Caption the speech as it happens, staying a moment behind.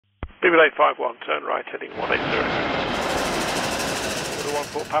BB851, turn right, heading 180. Order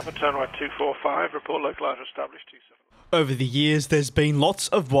 14 Papa, turn right 245, report localizer established 27. Over the years, there's been lots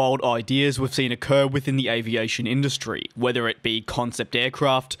of wild ideas we've seen occur within the aviation industry, whether it be concept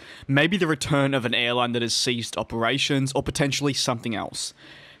aircraft, maybe the return of an airline that has ceased operations, or potentially something else.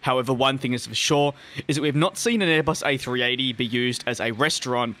 However, one thing is for sure, is that we have not seen an Airbus A380 be used as a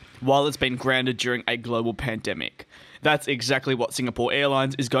restaurant while it's been grounded during a global pandemic. That's exactly what Singapore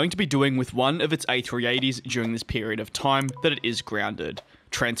Airlines is going to be doing with one of its A380s during this period of time that it is grounded,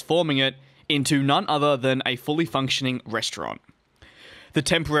 transforming it into none other than a fully functioning restaurant. The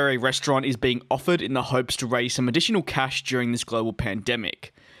temporary restaurant is being offered in the hopes to raise some additional cash during this global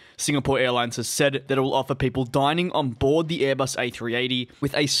pandemic. Singapore Airlines has said that it will offer people dining on board the Airbus A380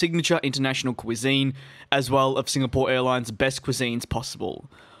 with a signature international cuisine, as well as Singapore Airlines' best cuisines possible.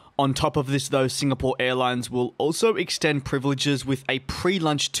 On top of this though, Singapore Airlines will also extend privileges with a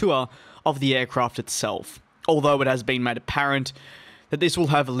pre-lunch tour of the aircraft itself, although it has been made apparent that this will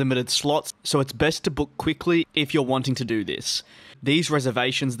have limited slots, so it's best to book quickly if you're wanting to do this. These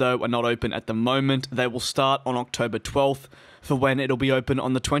reservations though are not open at the moment. They will start on October 12th for when it'll be open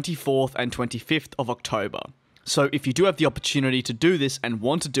on the 24th and 25th of October. So if you do have the opportunity to do this and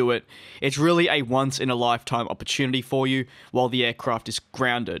want to do it, it's really a once-in-a-lifetime opportunity for you while the aircraft is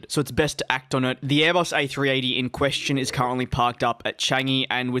grounded. So it's best to act on it. The Airbus A380 in question is currently parked up at Changi,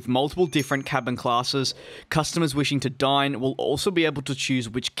 and with multiple different cabin classes, customers wishing to dine will also be able to choose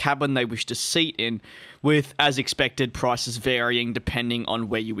which cabin they wish to seat in, with, as expected, prices varying depending on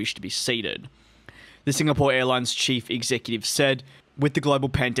where you wish to be seated. The Singapore Airlines chief executive said, "With the global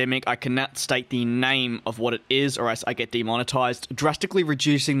pandemic, I cannot state the name of what it is or else I get demonetized. Drastically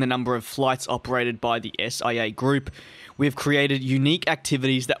reducing the number of flights operated by the SIA group, we have created unique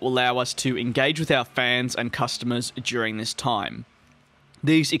activities that will allow us to engage with our fans and customers during this time.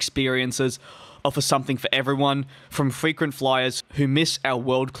 These experiences offer something for everyone, from frequent flyers who miss our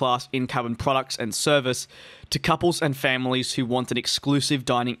world-class in-cabin products and service, to couples and families who want an exclusive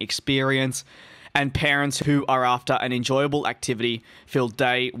dining experience, and parents who are after an enjoyable activity-filled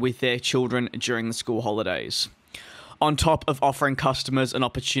day with their children during the school holidays." On top of offering customers an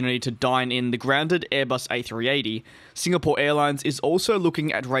opportunity to dine in the grounded Airbus A380, Singapore Airlines is also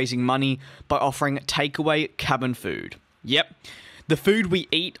looking at raising money by offering takeaway cabin food. Yep, the food we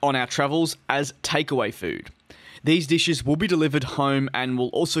eat on our travels as takeaway food. These dishes will be delivered home and will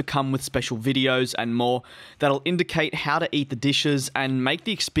also come with special videos and more that'll indicate how to eat the dishes and make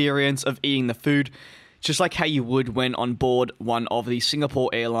the experience of eating the food just like how you would when on board one of the Singapore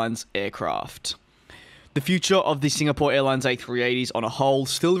Airlines aircraft. The future of the Singapore Airlines A380s on a whole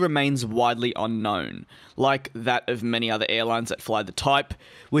still remains widely unknown, like that of many other airlines that fly the type,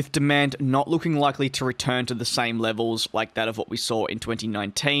 with demand not looking likely to return to the same levels like that of what we saw in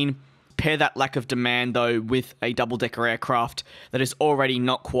 2019. Pair that lack of demand, though, with a double-decker aircraft that is already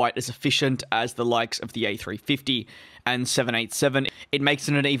not quite as efficient as the likes of the A350 and 787, it makes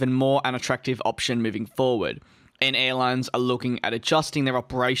it an even more unattractive option moving forward. And airlines are looking at adjusting their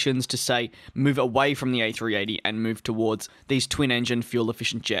operations to, say, move away from the A380 and move towards these twin-engine,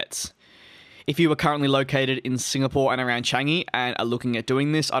 fuel-efficient jets. If you are currently located in Singapore and around Changi and are looking at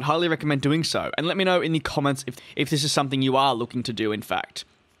doing this, I'd highly recommend doing so. And let me know in the comments if this is something you are looking to do, in fact.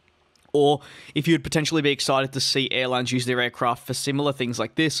 Or if you'd potentially be excited to see airlines use their aircraft for similar things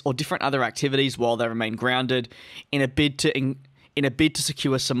like this or different other activities while they remain grounded in a bid to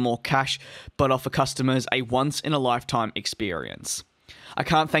secure some more cash but offer customers a once-in-a-lifetime experience. I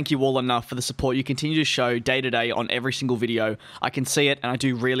can't thank you all enough for the support you continue to show day to day on every single video. I can see it and I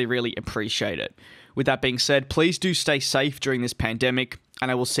do really appreciate it. With that being said, please do stay safe during this pandemic, and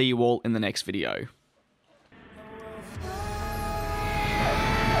I will see you all in the next video.